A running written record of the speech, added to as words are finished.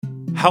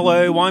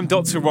Hello, I'm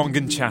Dr.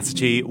 Rangan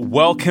Chatterjee.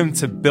 Welcome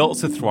to Built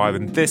to Thrive,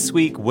 and this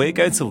week we're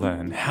going to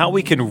learn how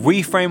we can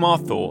reframe our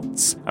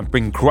thoughts and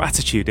bring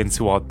gratitude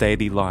into our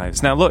daily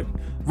lives. Now look,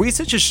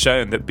 research has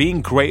shown that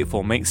being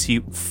grateful makes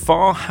you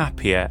far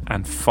happier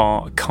and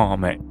far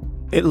calmer.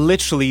 It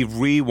literally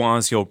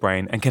rewires your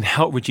brain and can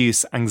help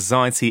reduce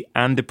anxiety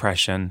and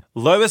depression,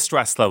 lower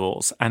stress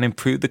levels, and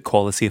improve the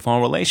quality of our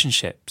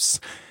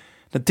relationships.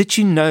 Now, did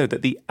you know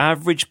that the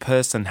average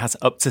person has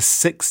up to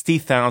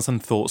 60,000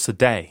 thoughts a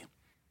day?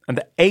 And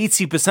that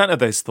 80% of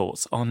those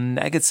thoughts are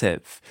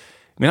negative.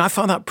 I mean, I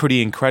found that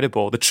pretty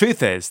incredible. The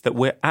truth is that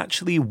we're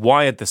actually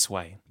wired this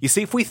way. You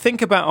see, if we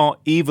think about our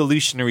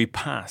evolutionary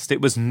past, it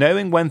was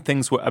knowing when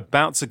things were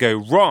about to go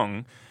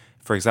wrong,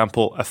 for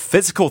example, a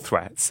physical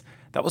threat,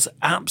 that was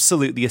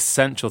absolutely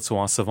essential to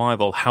our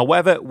survival.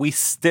 However, we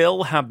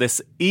still have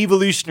this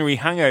evolutionary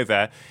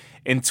hangover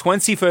in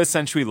 21st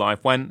century life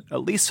when,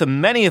 at least for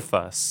many of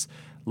us,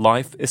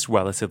 life is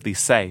relatively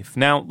safe.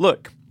 Now,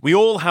 look, we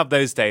all have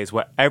those days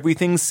where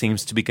everything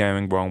seems to be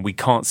going wrong. We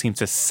can't seem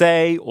to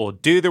say or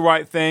do the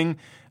right thing,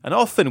 and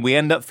often we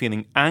end up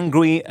feeling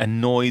angry,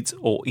 annoyed,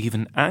 or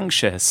even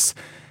anxious.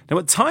 Now,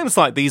 at times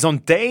like these, on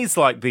days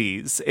like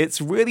these,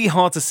 it's really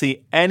hard to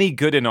see any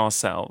good in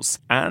ourselves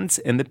and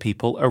in the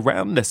people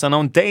around us. And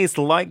on days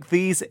like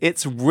these,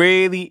 it's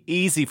really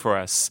easy for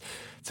us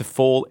to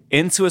fall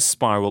into a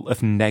spiral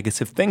of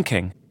negative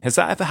thinking. Has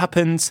that ever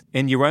happened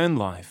in your own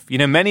life? You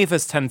know, many of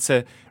us tend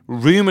to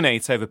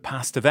ruminate over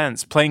past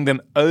events, playing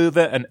them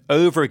over and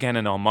over again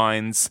in our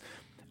minds,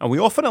 and we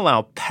often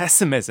allow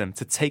pessimism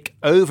to take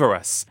over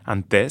us,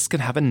 and this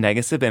can have a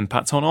negative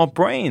impact on our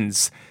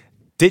brains.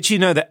 Did you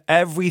know that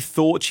every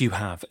thought you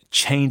have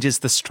changes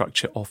the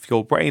structure of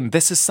your brain?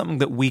 This is something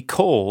that we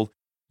call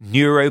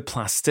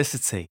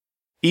neuroplasticity.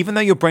 Even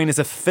though your brain is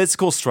a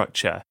physical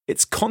structure,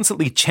 it's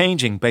constantly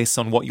changing based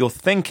on what you're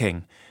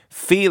thinking,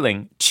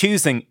 feeling,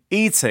 choosing,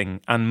 eating,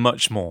 and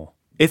much more.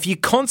 If you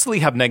constantly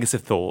have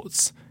negative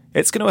thoughts,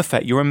 it's going to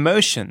affect your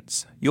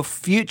emotions, your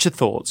future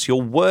thoughts,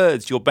 your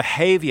words, your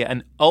behavior,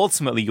 and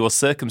ultimately your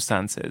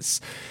circumstances,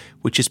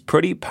 which is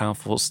pretty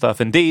powerful stuff.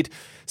 Indeed,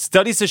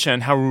 studies have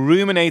shown how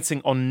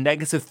ruminating on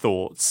negative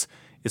thoughts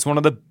is one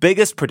of the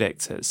biggest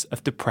predictors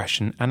of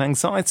depression and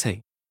anxiety.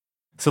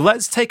 So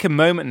let's take a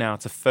moment now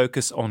to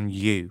focus on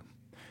you.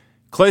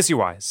 Close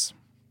your eyes.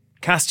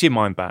 Cast your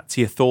mind back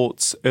to your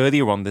thoughts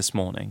earlier on this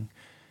morning.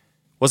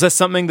 Was there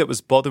something that was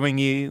bothering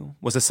you?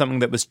 Was there something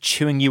that was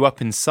chewing you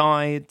up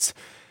inside?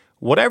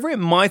 Whatever it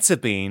might have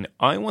been,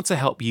 I want to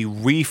help you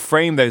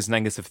reframe those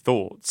negative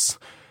thoughts.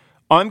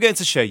 I'm going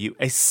to show you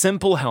a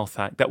simple health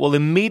hack that will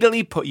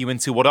immediately put you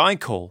into what I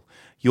call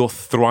your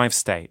thrive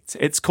state.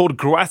 It's called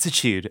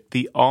gratitude,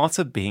 the art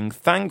of being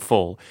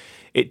thankful.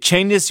 It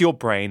changes your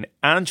brain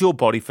and your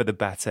body for the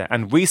better,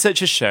 and research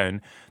has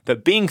shown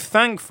that being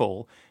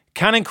thankful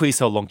can increase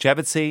our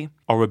longevity,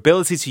 our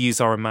ability to use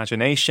our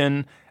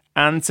imagination,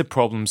 and to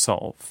problem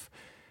solve.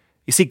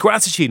 You see,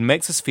 gratitude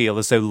makes us feel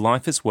as though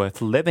life is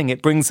worth living.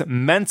 It brings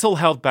mental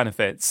health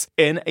benefits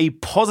in a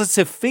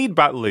positive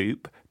feedback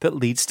loop that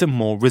leads to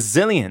more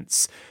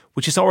resilience,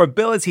 which is our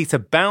ability to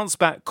bounce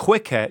back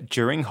quicker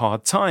during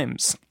hard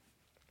times.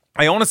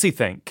 I honestly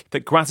think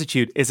that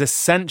gratitude is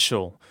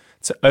essential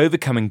to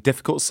overcoming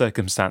difficult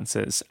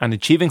circumstances and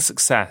achieving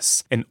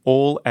success in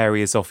all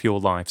areas of your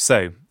life.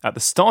 So, at the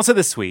start of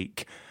this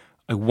week,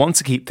 I want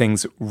to keep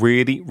things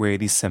really,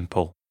 really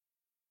simple.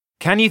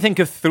 Can you think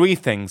of 3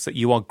 things that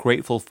you are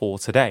grateful for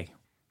today?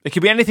 It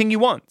could be anything you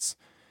want.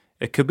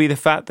 It could be the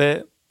fact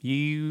that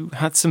you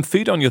had some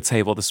food on your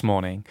table this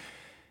morning.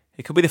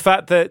 It could be the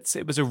fact that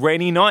it was a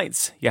rainy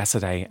night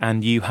yesterday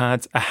and you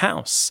had a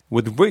house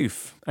with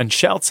roof and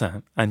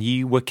shelter and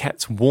you were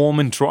kept warm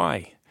and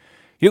dry.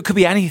 It could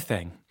be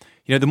anything.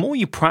 You know, the more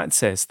you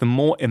practice, the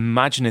more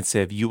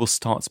imaginative you will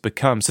start to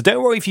become. So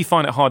don't worry if you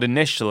find it hard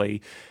initially.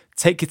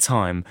 Take your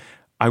time.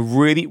 I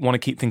really want to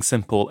keep things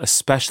simple,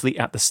 especially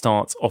at the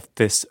start of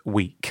this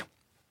week.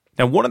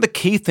 Now, one of the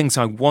key things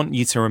I want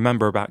you to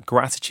remember about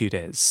gratitude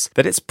is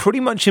that it's pretty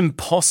much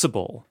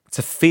impossible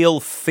to feel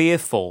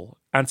fearful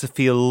and to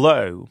feel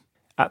low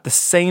at the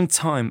same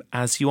time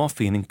as you are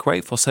feeling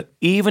grateful. So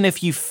even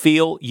if you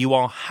feel you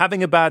are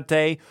having a bad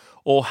day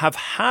or have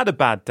had a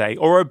bad day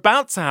or are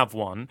about to have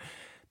one,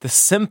 the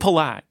simple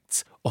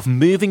act of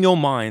moving your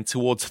mind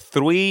towards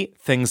 3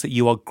 things that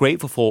you are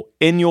grateful for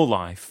in your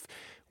life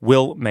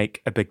will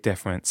make a big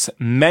difference.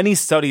 Many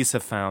studies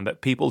have found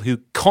that people who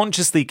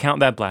consciously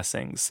count their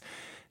blessings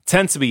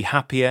tend to be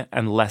happier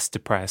and less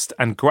depressed,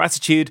 and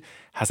gratitude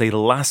has a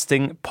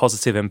lasting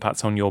positive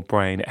impact on your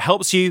brain. It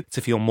helps you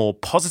to feel more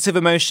positive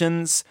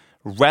emotions,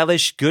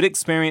 relish good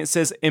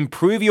experiences,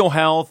 improve your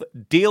health,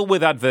 deal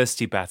with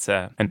adversity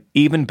better, and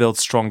even build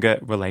stronger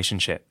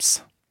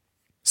relationships.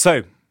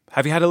 So,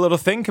 have you had a little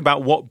think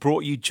about what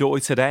brought you joy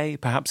today?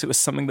 Perhaps it was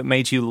something that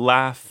made you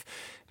laugh.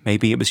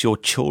 Maybe it was your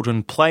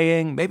children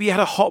playing. Maybe you had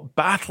a hot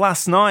bath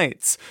last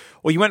night.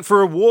 Or you went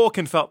for a walk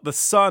and felt the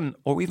sun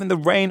or even the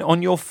rain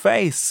on your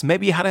face.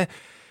 Maybe you had a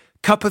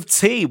cup of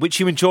tea, which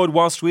you enjoyed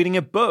whilst reading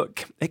a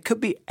book. It could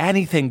be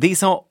anything.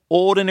 These are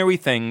ordinary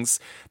things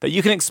that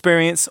you can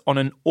experience on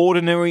an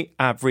ordinary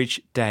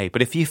average day.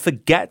 But if you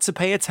forget to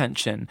pay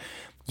attention,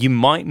 you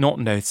might not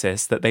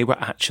notice that they were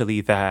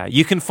actually there.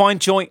 You can find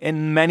joy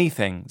in many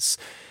things.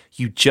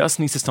 You just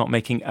need to start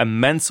making a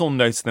mental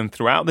note of them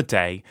throughout the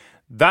day.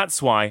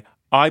 That's why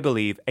I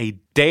believe a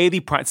daily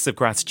practice of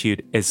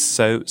gratitude is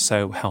so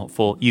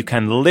helpful. You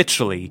can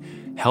literally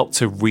help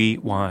to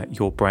rewire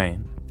your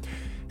brain.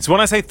 So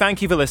when I say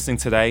thank you for listening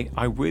today,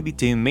 I really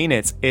do mean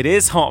it. It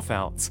is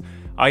heartfelt.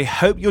 I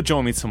hope you'll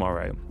join me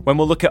tomorrow when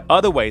we'll look at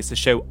other ways to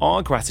show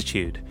our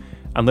gratitude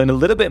and learn a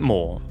little bit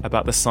more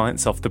about the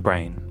science of the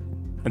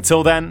brain.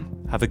 Until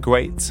then, have a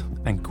great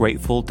and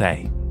grateful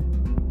day.